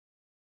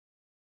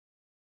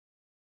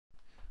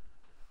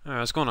Alright,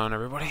 what's going on,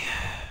 everybody?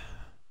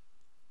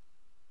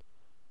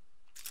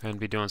 Gonna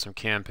be doing some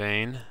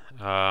campaign.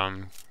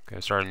 Gonna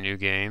start a new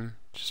game.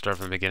 Just start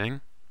from the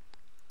beginning.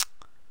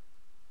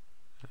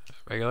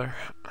 Regular.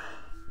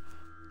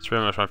 It's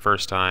pretty much my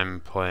first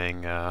time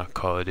playing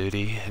Call of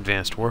Duty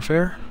Advanced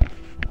Warfare.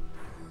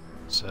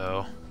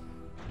 So,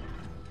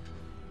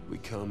 we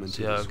come into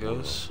see how this it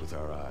goes. world with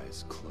our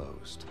eyes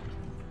closed,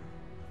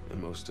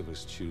 and most of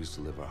us choose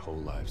to live our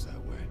whole lives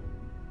that way.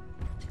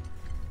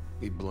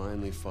 We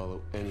blindly follow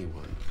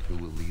anyone who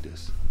will lead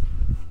us,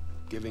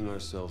 giving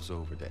ourselves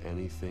over to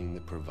anything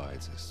that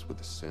provides us with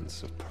a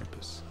sense of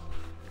purpose.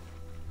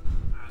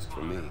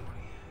 For me,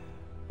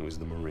 it was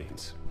the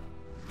Marines.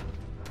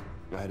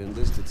 I had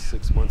enlisted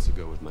 6 months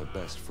ago with my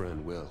best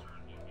friend, Will.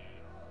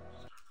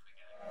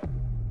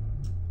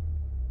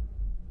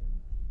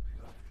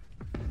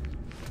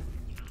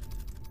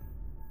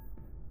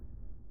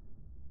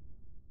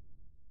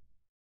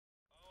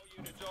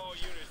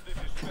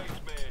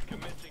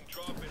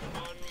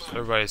 So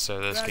everybody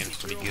said this game's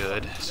pretty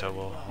good, so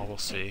we'll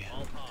see.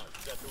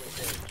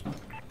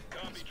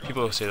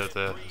 People say that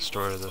the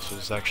story of this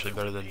was actually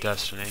better than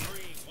Destiny,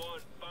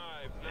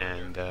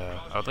 and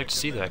I would like to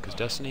see that because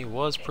Destiny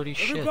was pretty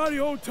shit. Everybody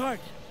hold tight.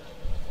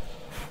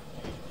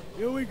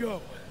 Here we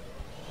go.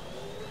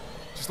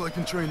 Just like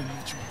in training,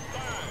 Mitchell.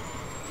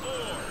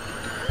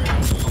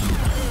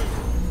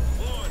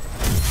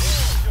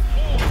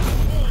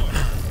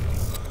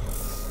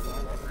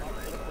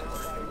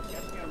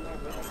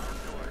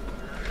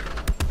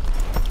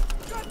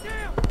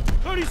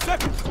 30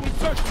 seconds to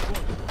insertion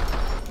point.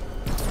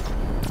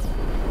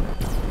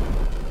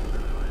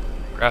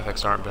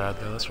 Graphics aren't bad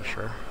though, that's for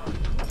sure.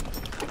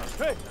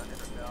 Hey,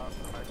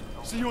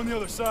 see you on the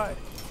other side.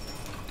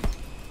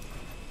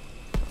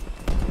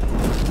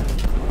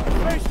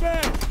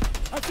 Spaceman,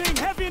 I'm seeing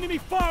heavy enemy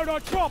fire at our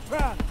drop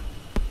pad.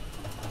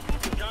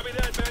 Copy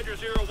that, Badger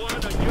 01.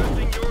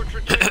 Adjusting your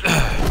trajectory.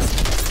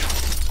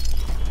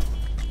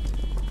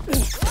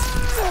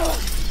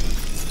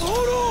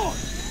 Hold on!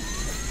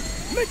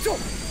 Mitchell,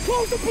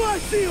 close the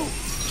blast shield!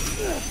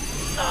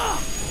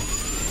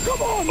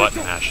 Come on, Button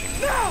Mitchell! mashing.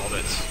 Now! Hold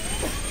it.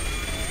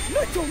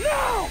 Mitchell,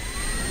 now!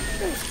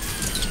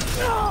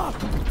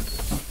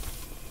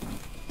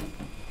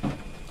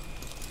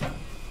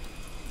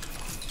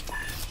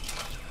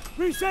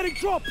 Resetting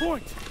drop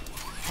point!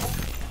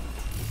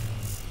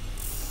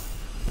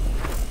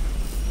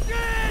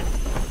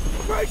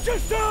 Brace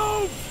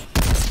yourselves!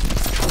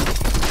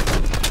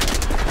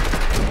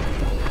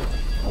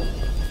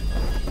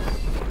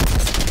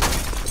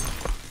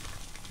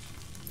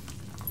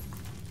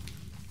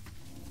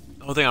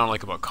 The only thing I don't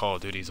like about Call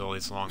of Duty is all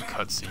these long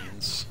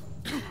cutscenes.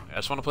 I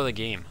just want to play the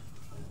game.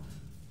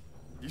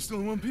 You still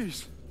in one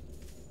piece?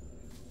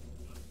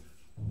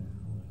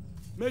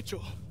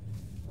 Mitchell,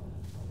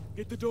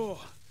 get the door.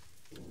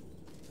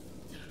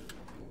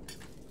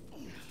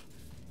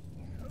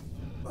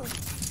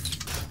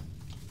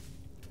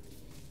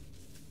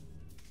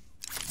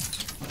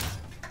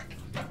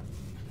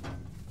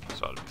 So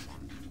that'd be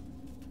fun.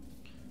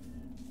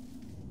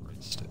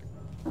 Right stick.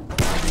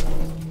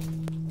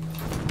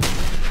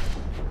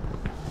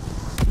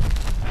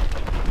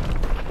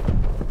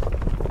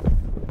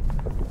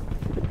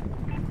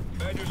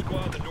 Badger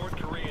Squad, the North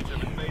Koreans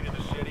have invaded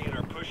the city and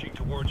are pushing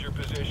towards your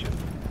position.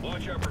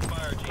 Watch out for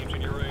fire teams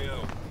in your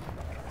AO.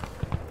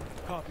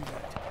 Copy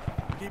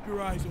that. Keep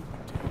your eyes open,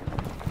 team.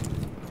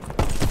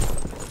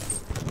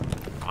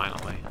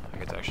 Finally, I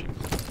get to actually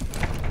move.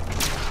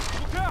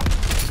 Look out!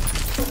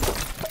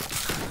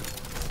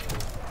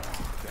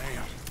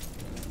 Damn.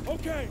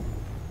 Okay,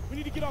 we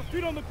need to get our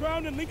feet on the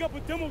ground and link up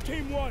with Demo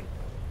Team 1.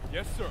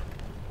 Yes, sir.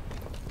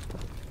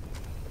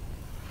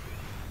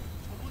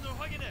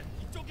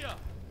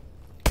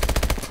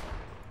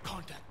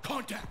 Contact!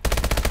 Contact!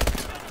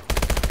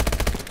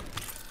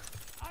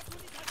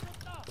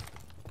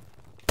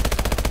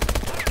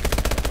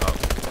 Oh,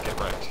 get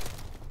wrecked.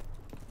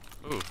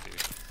 Move,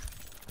 dude.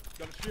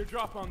 Got a sheer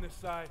drop on this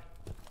side.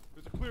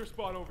 There's a clear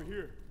spot over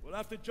here. We'll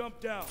have to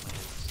jump down.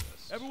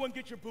 Everyone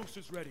get your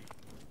boosters ready.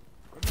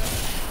 Remember,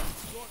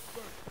 short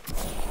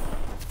burst.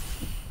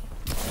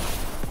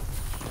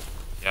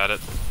 Got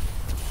it.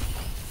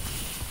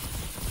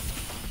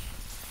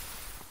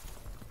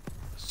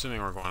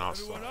 Assuming we're going off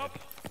Everyone slide. up?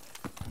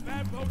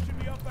 Man post should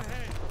be up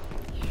ahead.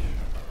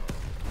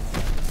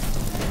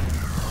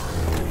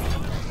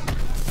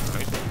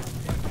 Right.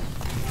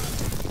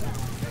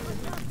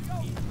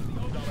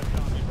 Solid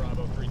copy,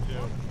 Bravo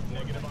 3-2.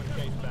 Negative on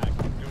case back.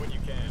 Do what you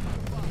can.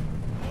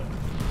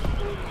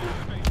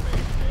 Space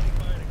base, standing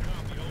by to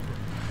copy, over.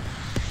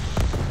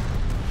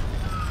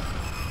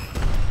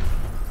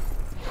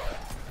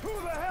 Who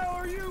the hell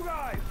are you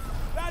guys?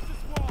 That's a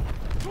squad.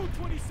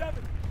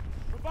 227.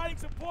 Providing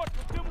support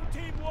for Demo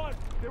Team 1.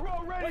 They're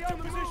already on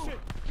the position.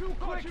 Two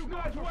clicks, you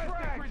guys were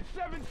fragged.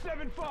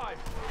 775.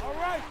 All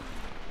right,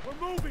 we're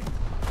moving.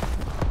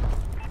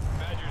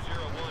 Badger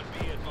 01,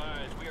 be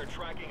advised. We are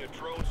tracking a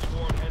drone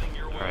swarm heading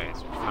your way. Alright,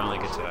 so we finally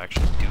get to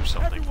actually do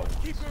something. Everyone,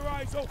 keep your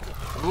eyes open.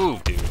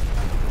 Move, dude.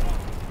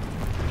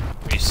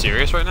 Are you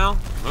serious right now?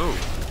 Move.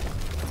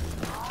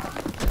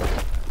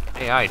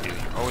 AI, dude,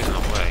 you're always in the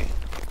way.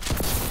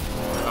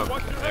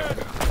 Okay, there we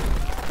go.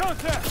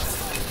 Contact!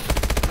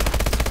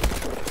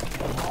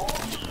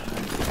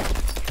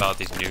 About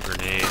these new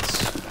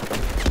grenades.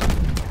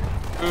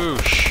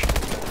 Oosh.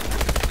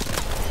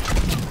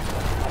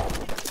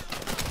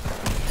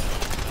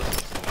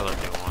 Another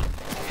new one.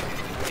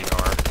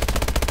 VR.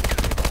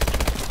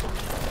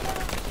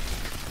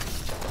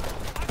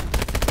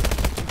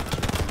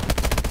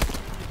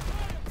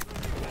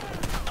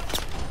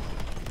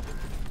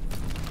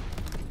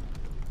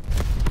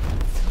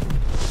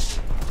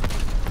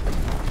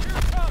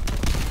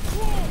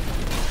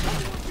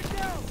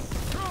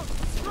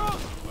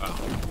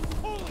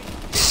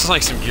 This is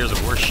like some Gears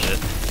of War shit.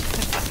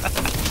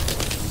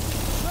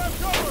 Grab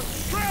cover!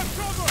 Grab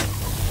cover!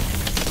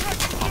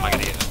 Oh, am I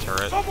gonna get in a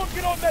turret? Someone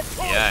get on that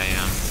turret! Yeah, I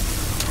am.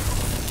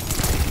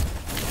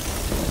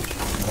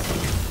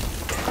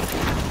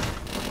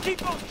 Keep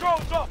those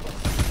drones up!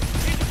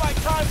 Need to buy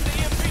time for the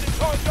EMP to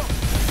charge up!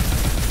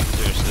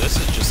 Seriously, this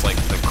is just like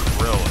the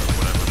krill or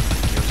whatever.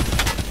 Gears of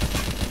War.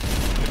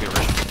 Maybe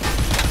original.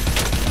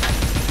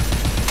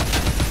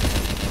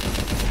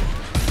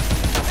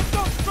 Hit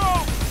those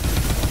drones!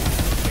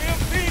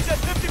 EMP's at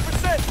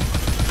 50%!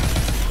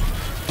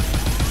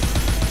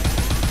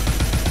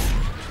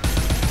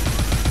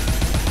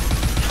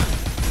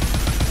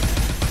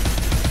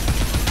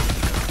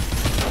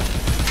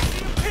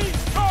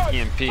 EMP's charged!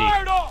 EMP.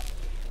 Fired off!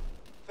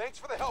 Thanks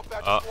for the help,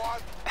 Badger Uh.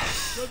 Squad.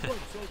 Good work,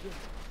 soldier.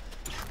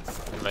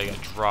 Everybody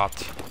got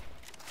dropped.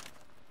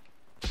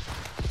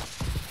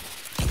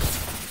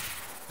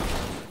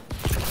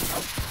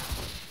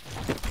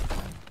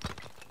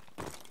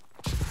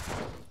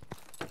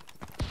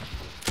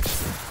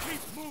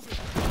 Keep moving!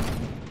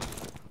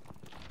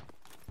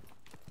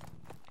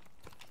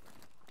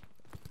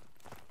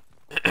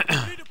 We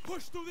need to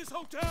push through this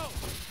hotel!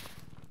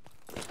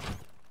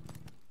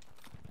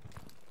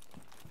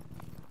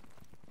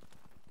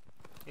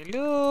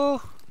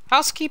 Hello?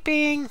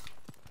 Housekeeping?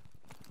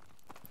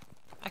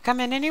 I come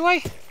in anyway?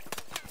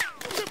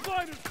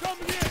 Zipliners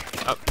coming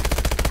in! Up.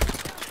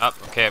 Up.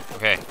 Okay,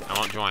 okay. I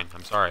won't join.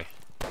 I'm sorry.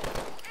 I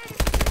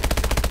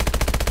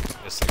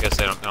guess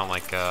I don't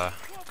like 3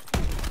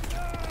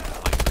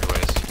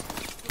 ways.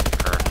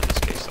 Or in this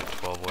case, like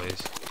 12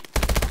 ways.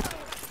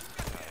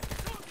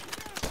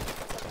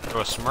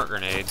 Throw a smart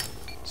grenade.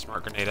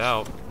 Smart grenade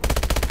out.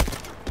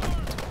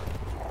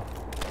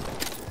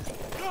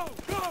 Go!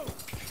 Go!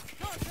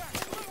 Get out of here.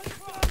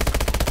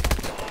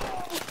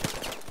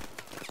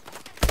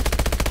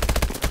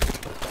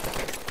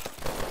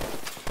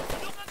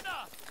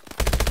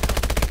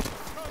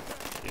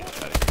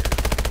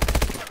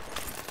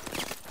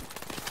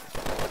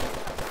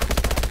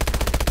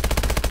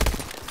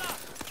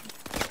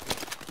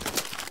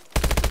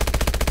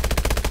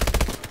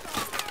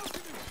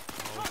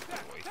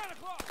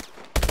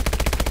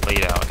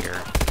 Laid out here.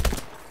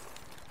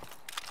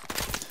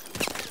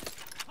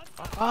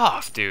 Fuck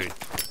off, dude.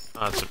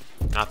 Oh, that's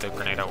not the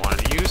grenade I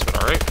wanted to use,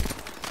 but alright.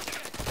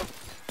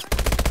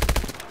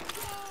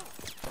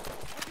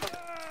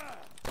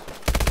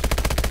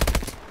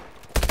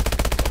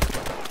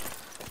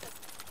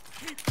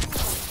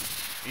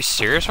 You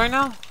serious right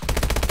now?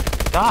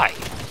 Die.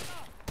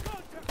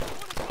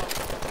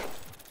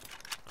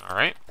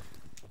 Alright.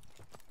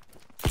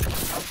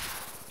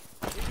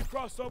 Need to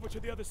cross over to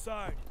the other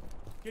side.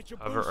 Get your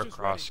Hover boosters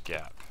across ready.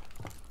 gap.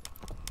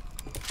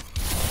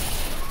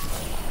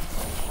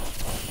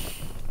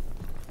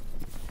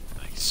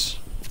 Nice.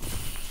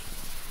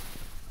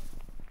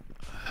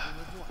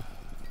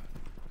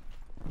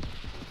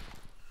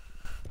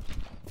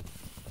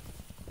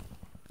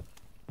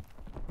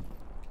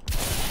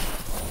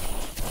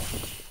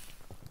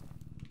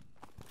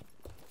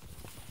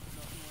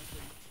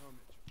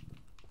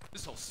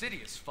 This whole city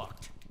is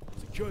fucked.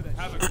 Secure that.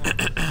 Have it.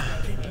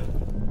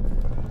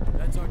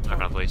 That's our I'm not gonna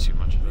target. play too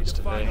much of Need this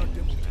to find today. our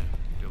demo tank.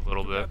 Do a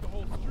little bit. Grab the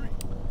whole street.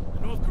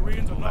 The North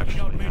Koreans are We'll knocking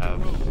out actually major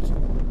have roads.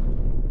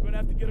 We're gonna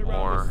have to get around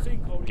more this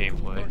sinkhole to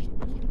gameplay. the commercial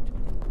district.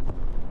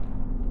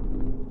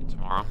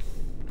 Tomorrow.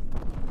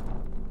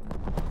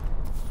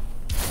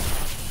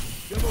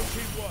 Demo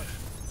Team 1.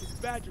 It's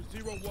Badger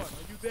 01. Are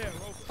you there?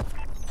 Over.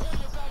 Clear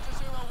your Badger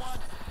 01.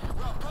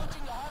 We're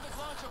approaching the Havoc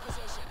launcher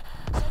position.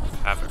 Sending you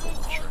Havoc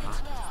coordinates launcher,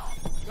 huh? now.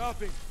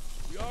 Copy.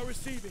 We are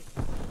receiving.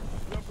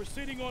 We are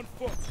proceeding on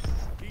foot.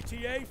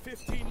 ETA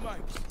 15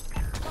 mics.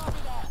 Copy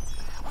that.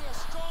 We are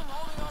strong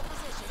holding our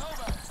position.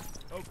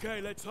 Over. Okay,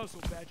 let's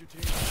hustle, Badger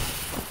Team.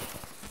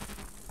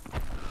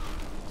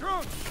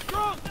 Drone!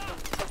 Drone!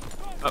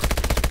 Up.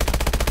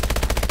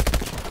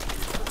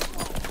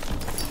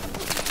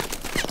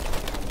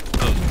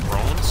 Those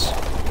drones?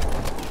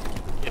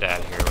 Get out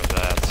of here with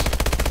that.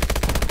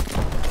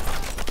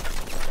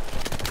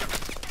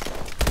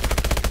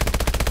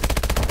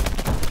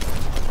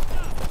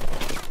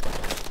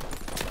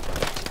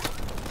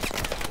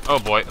 Oh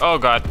boy. Oh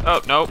god.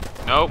 Oh, nope.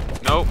 Nope.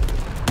 Nope.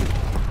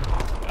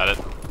 Got it.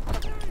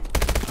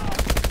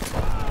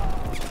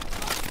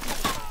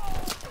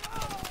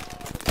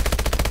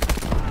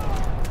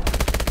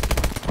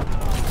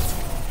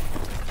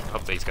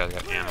 these guys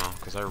got ammo,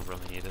 because I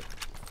really need it.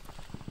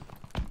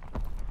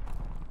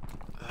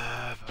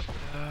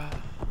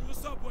 Through the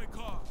subway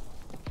car.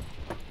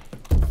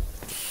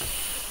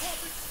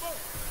 Popping smoke.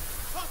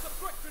 Toss a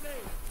quick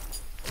grenade.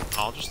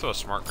 I'll just throw a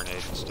smart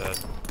grenade instead.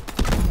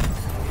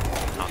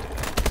 Not do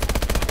that.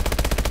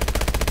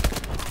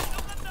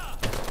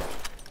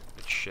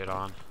 Get shit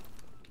on.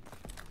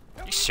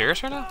 Are you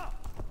serious right now?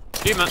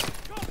 Dude, man.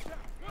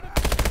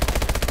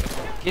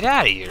 Get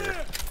out of here.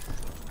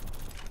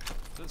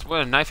 Since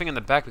when knifing in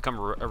the back become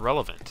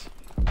irrelevant?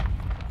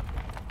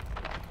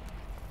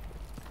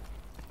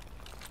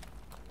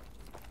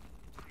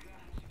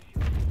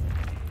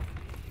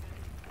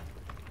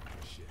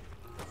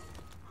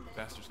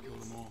 Bastards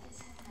killed them all.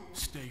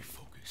 Stay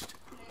focused.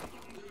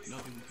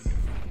 Nothing we can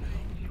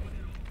do for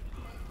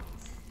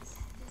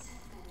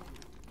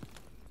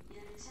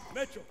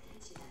now. Mitchell,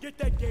 get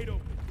that gate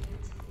open.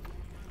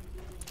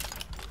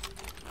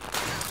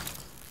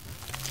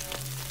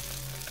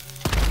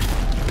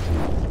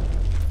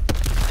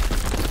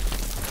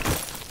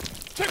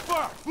 Check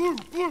fire! Blue!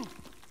 Blue!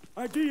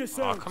 ID Oh,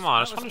 yourself. come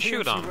on, I just want to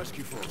shoot him.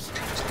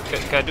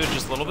 Can I do it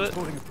just a little bit?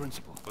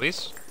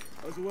 Please?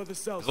 How's the weather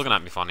south? He's looking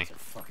at me funny.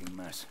 Fucking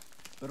mess.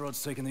 Better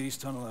odds taking the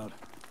east tunnel out.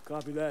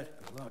 Copy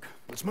that. Good luck.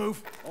 Let's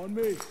move. On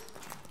me.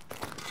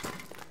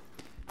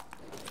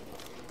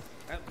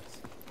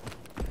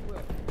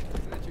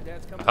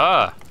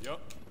 Aha!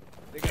 Yup.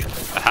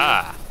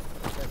 Aha!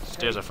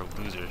 Stairs are for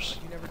losers.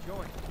 You never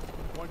joined.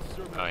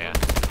 Oh yeah.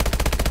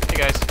 Hey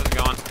guys, how's it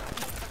going?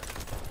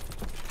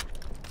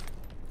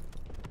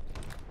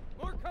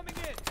 More coming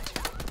in.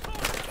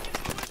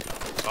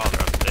 Oh,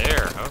 they're up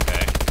there.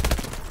 Okay.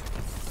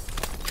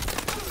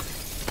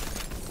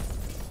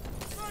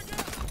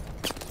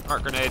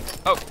 Smart grenade.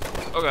 Oh!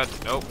 Oh god.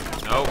 Nope.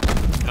 Nope.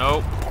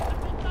 Nope.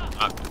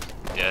 I'm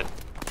dead.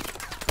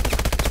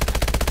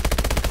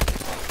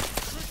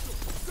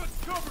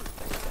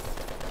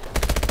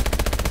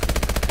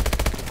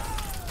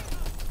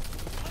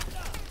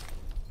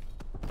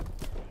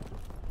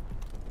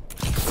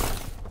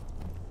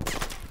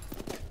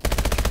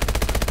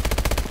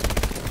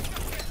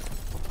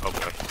 Oh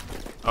boy.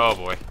 Oh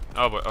boy.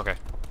 Oh boy. Okay.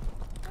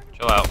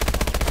 Chill out.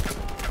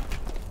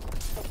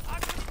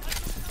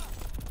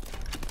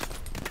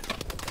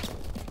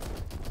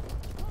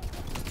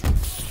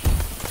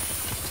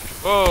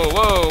 Whoa,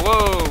 whoa,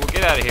 whoa!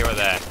 Get out of here with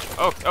that.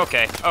 Oh,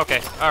 okay,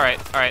 okay. Alright,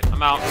 alright.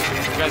 I'm out.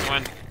 You guys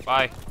win.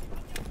 Bye.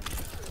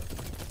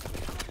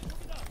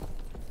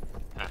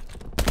 Ah,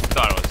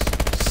 thought it was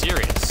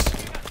serious.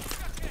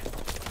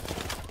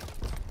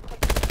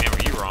 Man,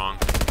 were you wrong?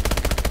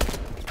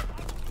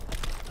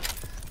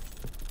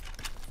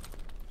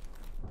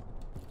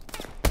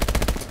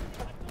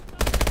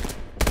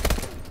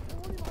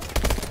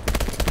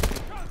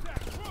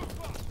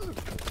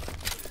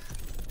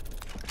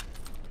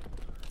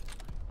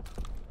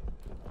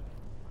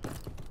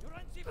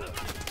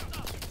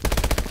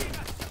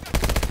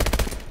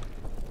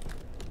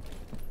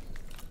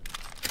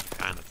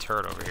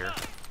 Turret over here.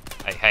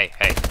 Hey, hey,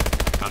 hey.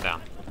 Calm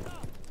down.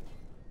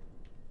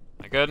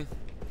 Am I good? Am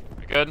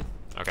I good?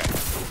 Okay.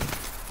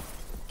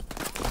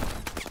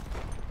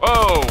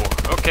 Whoa!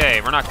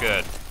 Okay, we're not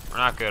good. We're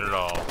not good at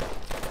all.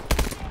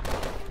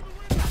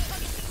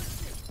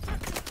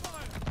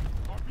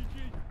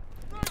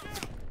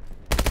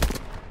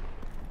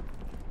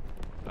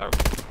 Oh.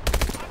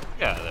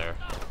 Get out of there.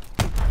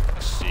 I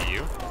see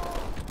you.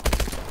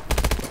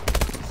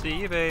 See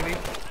you, baby.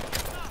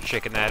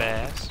 Shaking that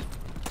ass.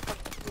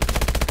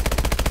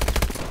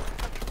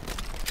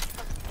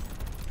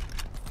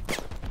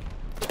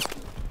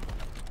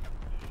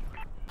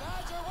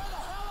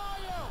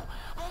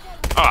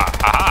 Ah,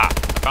 haha!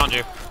 Found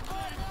you.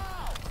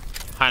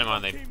 Behind him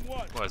on the.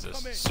 What is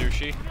this?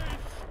 Sushi?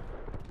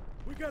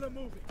 We gotta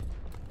move it.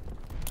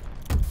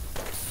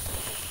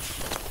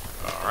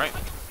 Alright.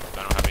 I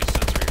don't have any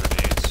sensory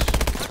grenades.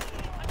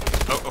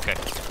 Oh, okay.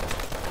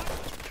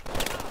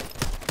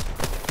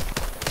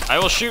 I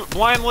will shoot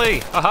blindly!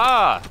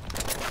 Haha!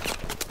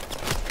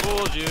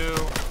 Fooled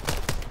you.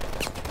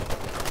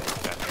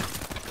 Okay.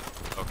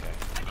 Okay.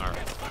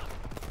 Alright.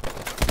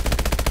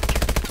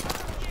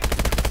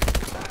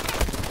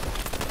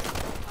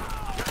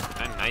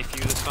 Can I knife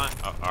you this time?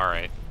 Oh,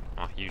 alright.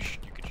 Well, you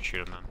could just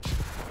shoot him then.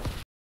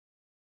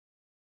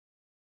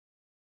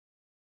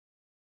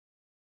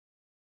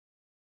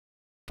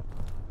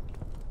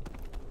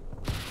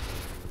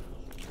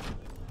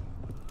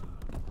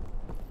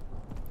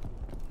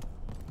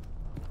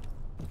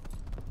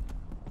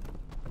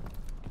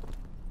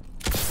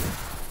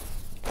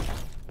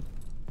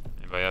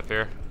 Anybody up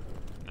here?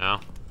 No?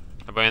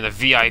 Anybody in the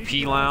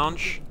VIP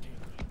lounge?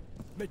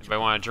 Anybody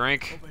want a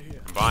drink?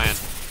 I'm buying.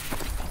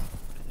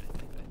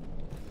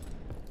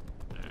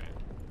 Alright.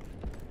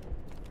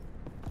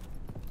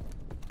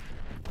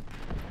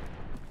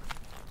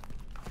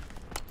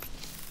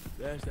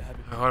 There's the happy.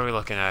 What are we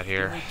looking at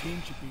here?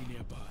 Team should be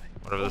nearby.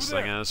 Whatever this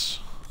Over thing there. is.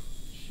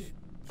 Shit.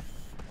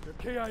 They're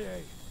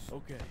KIA.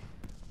 Okay.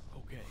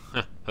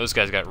 Okay. Those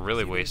guys got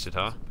really wasted,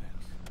 huh?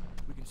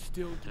 We can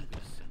still do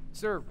this.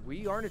 Sir,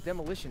 we aren't a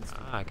demolition team.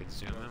 Ah, I could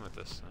zoom in with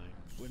this thing.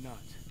 We're not.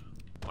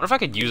 I wonder if I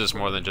could use this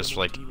more than just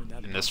like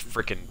in this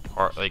freaking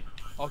part, like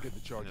I'll get the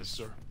in charges, this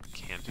sir. Just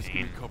give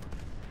campaign, me cover.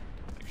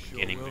 like Sure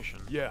beginning will.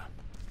 mission. Yeah,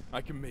 I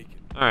can make it.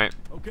 All right,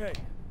 Okay,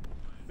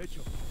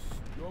 Mitchell,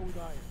 you're with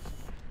Irons.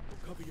 We'll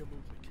cover your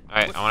movement. all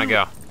right. I want to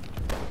go.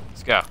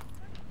 Let's go.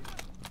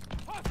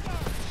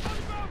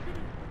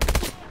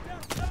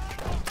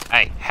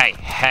 Hey, hey,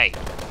 hey!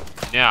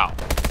 No,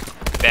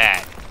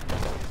 bad,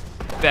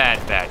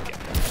 bad guy.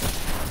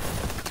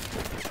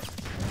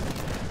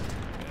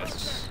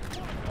 Yes.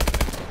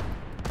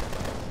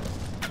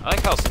 I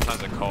like how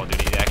sometimes in Call of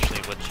Duty it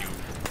actually lets you.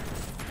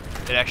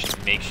 It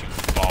actually makes you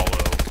follow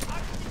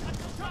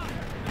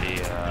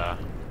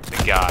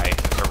the guy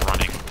as they're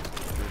running.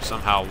 You're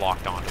somehow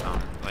locked onto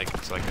them. Like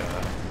it's like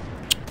a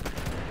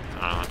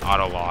I don't know, an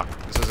auto lock.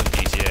 This isn't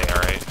GTA,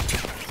 alright?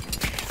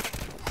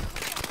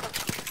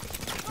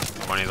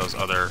 One of those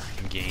other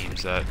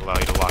games that allow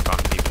you to lock on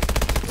people.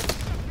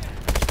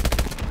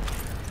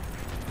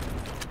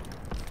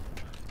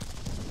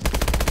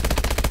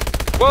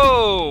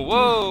 Whoa!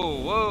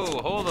 Whoa!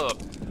 Whoa! Hold up!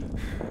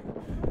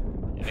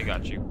 Yeah, I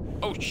got you.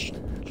 Oh, shit.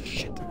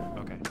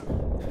 Okay.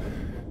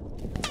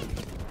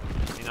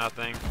 See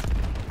nothing.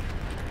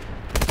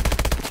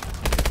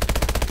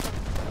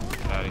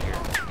 Get out of here.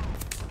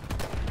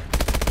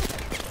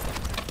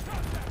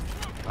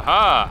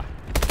 Aha!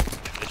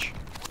 Bitch.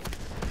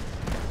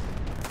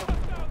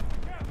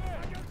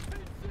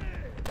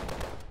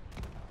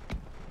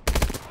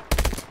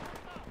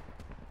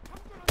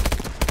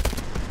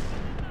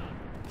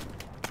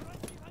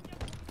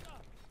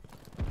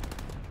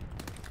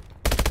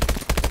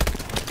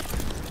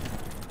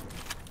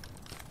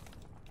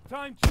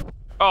 Time.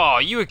 Oh,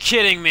 you were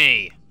kidding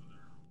me!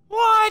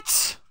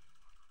 What?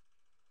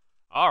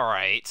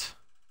 Alright.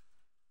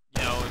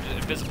 You know,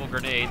 invisible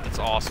grenade, that's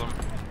awesome.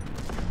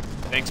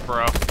 Thanks,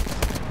 bro.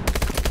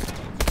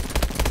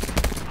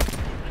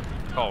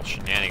 Call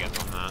shenanigans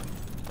on that.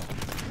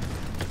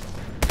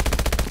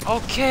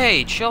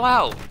 Okay, chill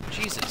out.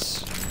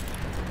 Jesus.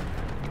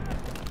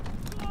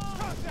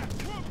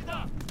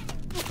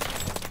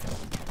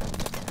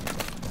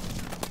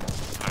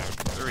 Alright,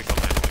 refill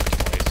my ammo like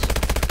twice.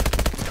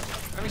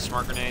 Have any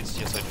smart grenades?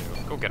 Yes, I do.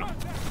 Go get them.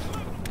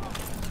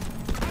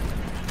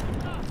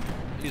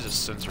 Use a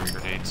sensory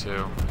grenade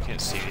too. I can't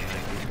see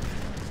anything.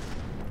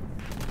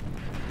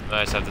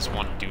 I just have this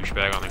one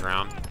douchebag on the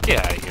ground. Get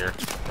out of here.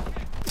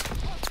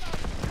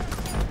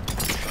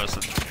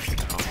 Listen.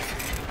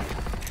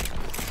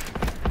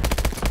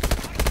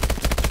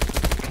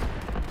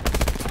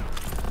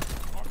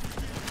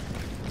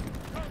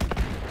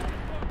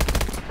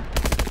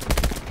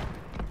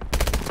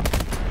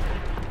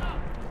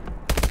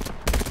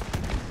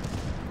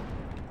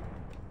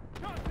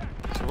 No.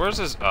 So where's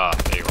this? Ah,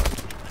 there you are.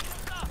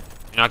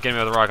 You're not getting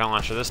me with a rocket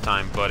launcher this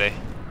time, buddy.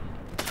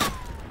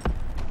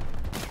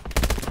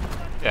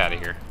 Get out of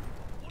here.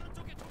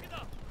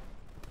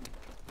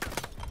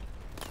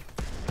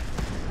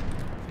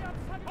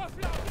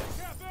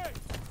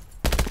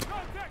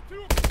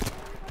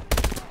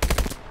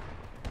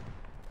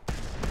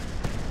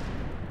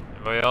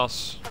 Anybody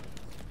else?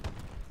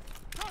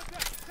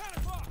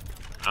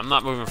 I'm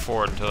not moving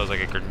forward until there's like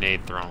a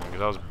grenade thrown, because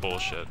that was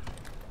bullshit.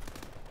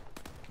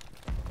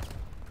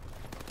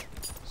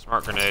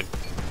 Smart grenade.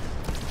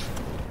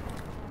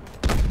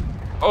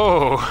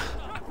 Oh!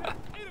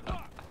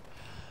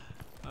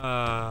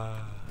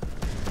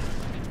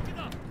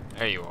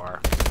 There you are.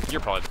 You're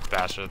probably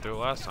faster through it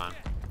last time.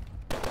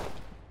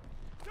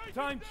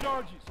 Time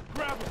charges.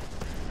 Grab them.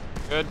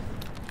 Good.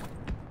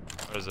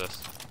 What is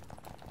this?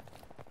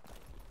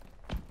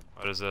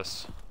 What is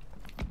this?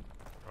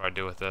 What do I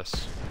do with this?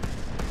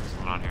 What's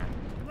going on here?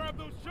 Grab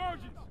those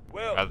charges.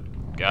 Well,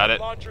 Got the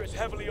it. launcher is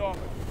heavily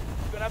armored.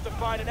 You're gonna have to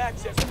find an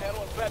access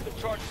panel and plant the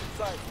charges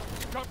inside.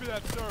 Copy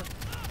that, sir.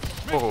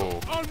 Whoa.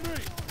 On me.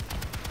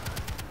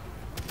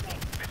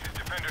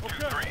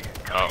 Okay.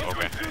 Oh,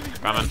 okay.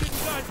 Coming.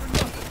 Inside for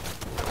nothing.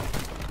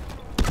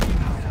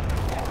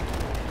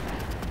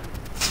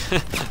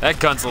 That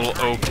gun's a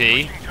little OP.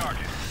 Hey.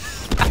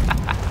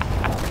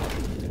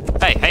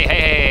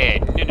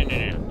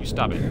 No. You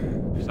stop it.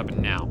 You stop it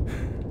now.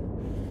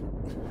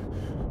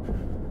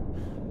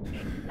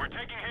 We're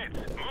taking hits.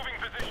 Moving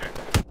position.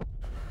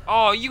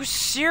 Oh, you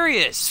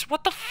serious?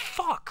 What the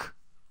fuck?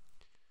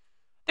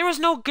 There was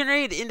no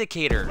grenade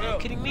indicator. Are you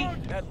kidding me?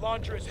 That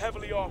launcher is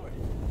heavily armored.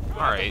 You're gonna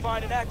have Alright. to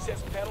find an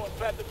access panel and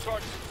plant the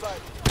charges inside.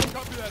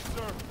 Copy that,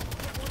 sir.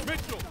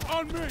 Mitchell,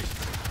 on me.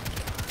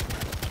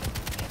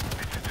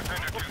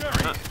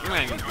 I'm not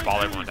even even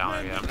bother going down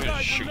there yet. I'm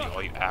gonna shoot you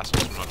all you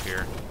assholes from up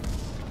here.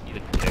 Eat a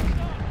dick.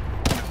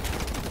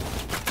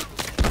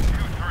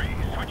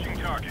 2-3, switching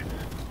targets.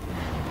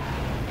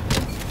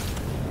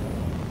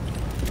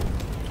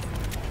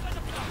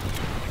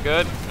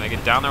 Good. Can I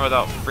get down there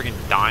without freaking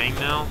dying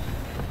now?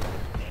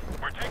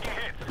 We're taking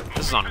hits.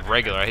 This is on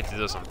regular. I hate to do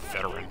this on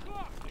veteran.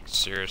 Like,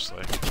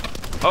 seriously.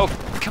 Oh,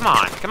 come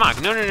on.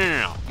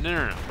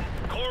 No.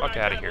 Core fuck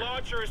out of here.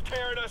 Launcher is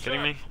tearing us Kidding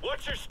up. me?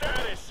 What's your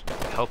status?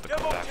 Help it come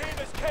Demo back. team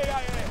is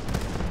KIA.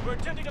 We're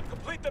attempting to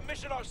complete the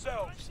mission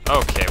ourselves.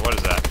 Okay, what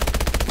is that?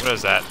 What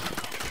is that?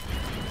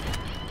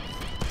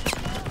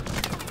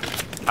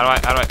 How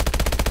do I...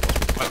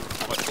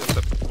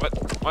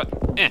 What?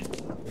 Eh. Keep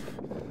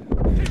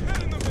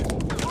hitting the mission.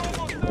 We're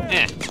almost there.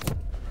 Eh.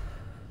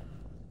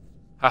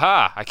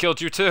 Haha, I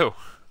killed you too.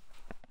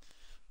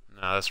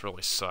 No, this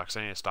really sucks.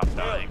 I need to stop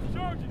dying.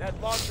 That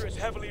launcher is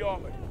heavily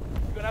armored.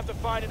 You're gonna have to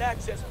find an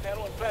access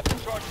panel and plant the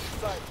charges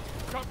inside.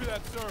 Copy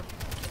that, sir.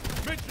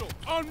 Mitchell,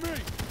 on me.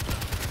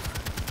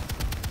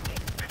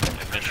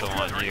 And Mitchell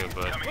on you,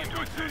 but Let's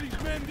make sure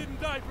these men didn't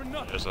die for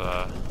nothing. there's a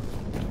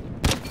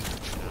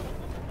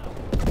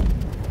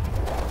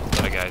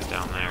lot of guys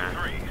down there.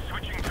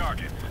 Switching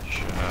targets.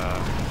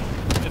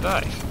 Which, did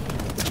die.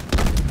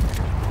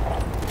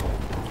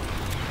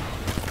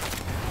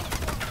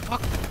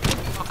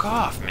 Fuck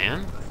off,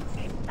 man.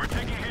 We're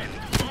taking hit.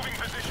 Moving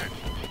position.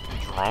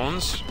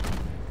 Drones?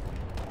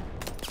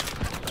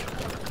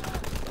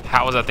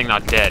 How is that thing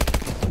not dead?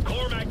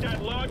 Cormac,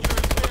 that launcher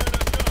is tearing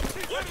us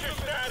up. What's your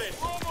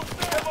status? We're almost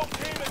there. Demo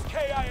team is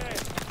KIA.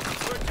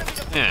 We're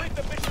attempting to Yeah. complete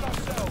the mission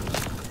ourselves.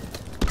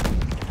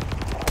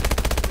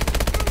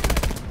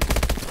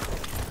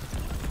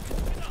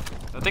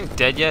 Is that thing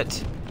dead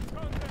yet?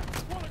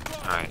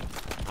 Alright.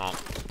 Well.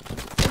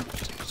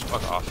 Just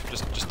fuck off.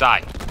 Just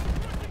die.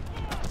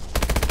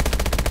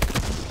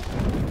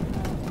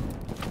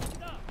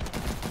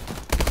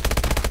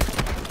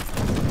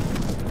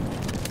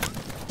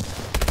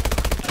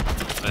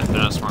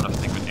 They're not smart enough to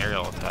think of an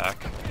aerial attack.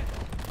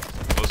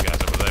 Those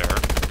guys over there.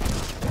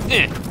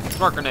 Eh!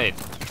 Smart grenade.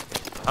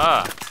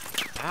 Ah.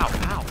 Ow,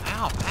 ow,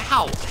 ow,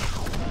 ow!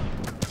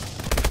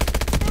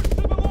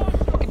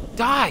 Fucking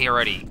die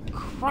already!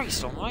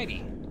 Christ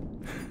almighty.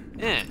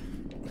 Eh.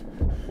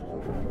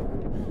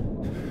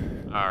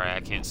 Alright,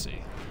 I can't see.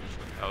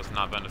 That was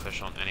not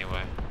beneficial in any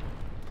way.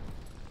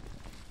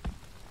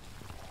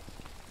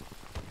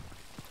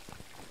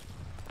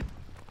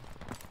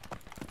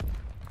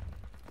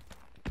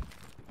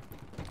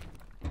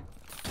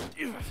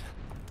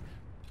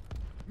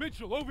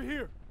 Mitchell, over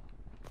here.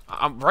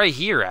 I'm right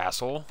here,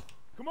 asshole.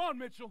 Come on,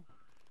 Mitchell.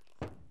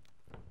 Give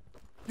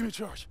me a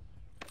charge.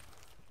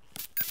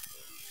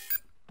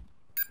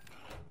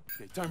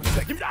 Okay, time a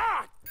second.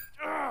 Ah!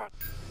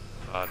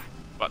 Ah!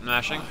 Button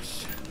mashing? Oh,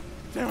 shit.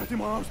 Damn, I think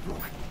my arm's broke.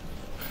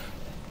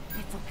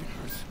 That fucking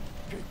hurts.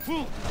 Okay,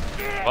 full.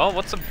 Well,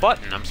 what's a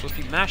button? I'm supposed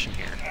to be mashing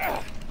here.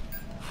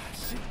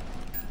 Shit.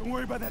 Don't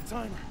worry about that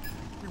timer.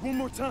 One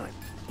more time.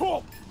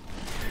 Pull!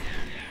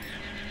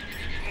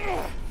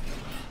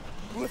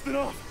 Lift it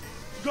off.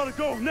 You gotta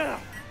go now.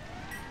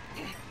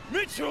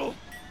 Mitchell!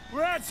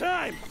 We're out of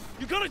time.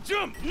 You gotta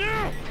jump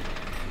now!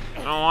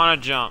 I don't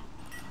want to jump.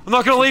 I'm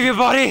not gonna leave you,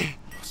 buddy!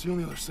 I'll see you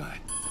on the other side.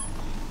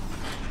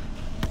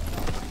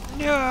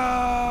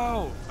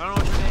 No! I don't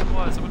know what your name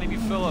was. I'm gonna name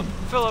you Philip.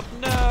 Philip,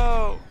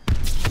 no!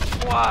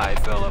 Why,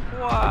 Philip?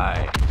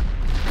 Why?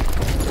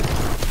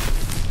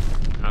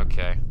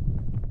 Okay.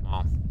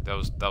 Well, that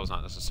was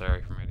not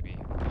necessary for me to be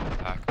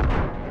back.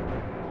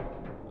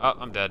 Oh,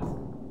 I'm dead.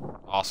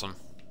 Awesome.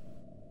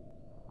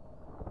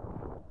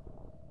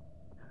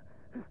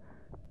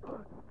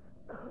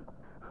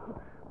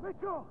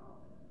 Mitchell!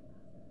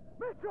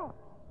 Mitchell!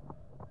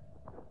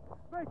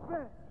 Space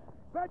man!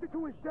 Badger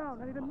 2 is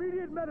down. I need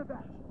immediate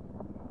medevac.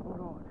 Hold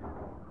on.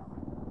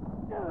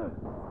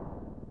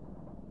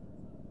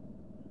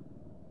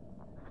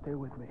 Stay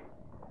with me.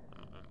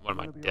 What, am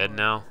I dead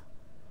now?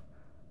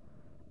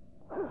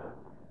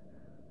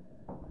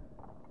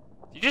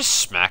 Did you just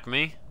smack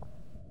me?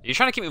 Are you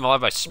trying to keep me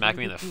alive by smacking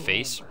me in the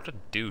face? What a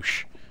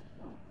douche.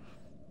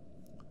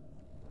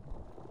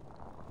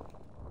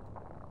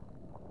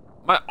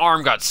 My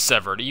arm got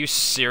severed. Are you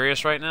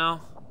serious right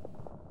now?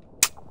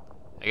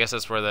 I guess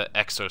that's where the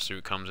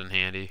exosuit comes in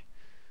handy.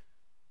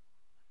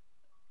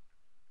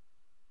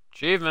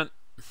 Achievement.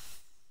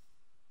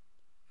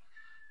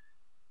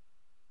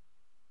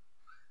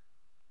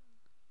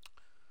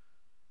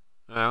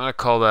 Alright, I'm gonna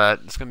call that.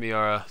 It's gonna be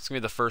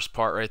the first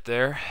part right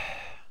there.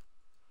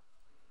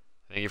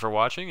 Thank you for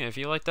watching. If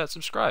you like that,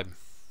 subscribe.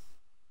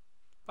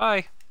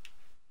 Bye.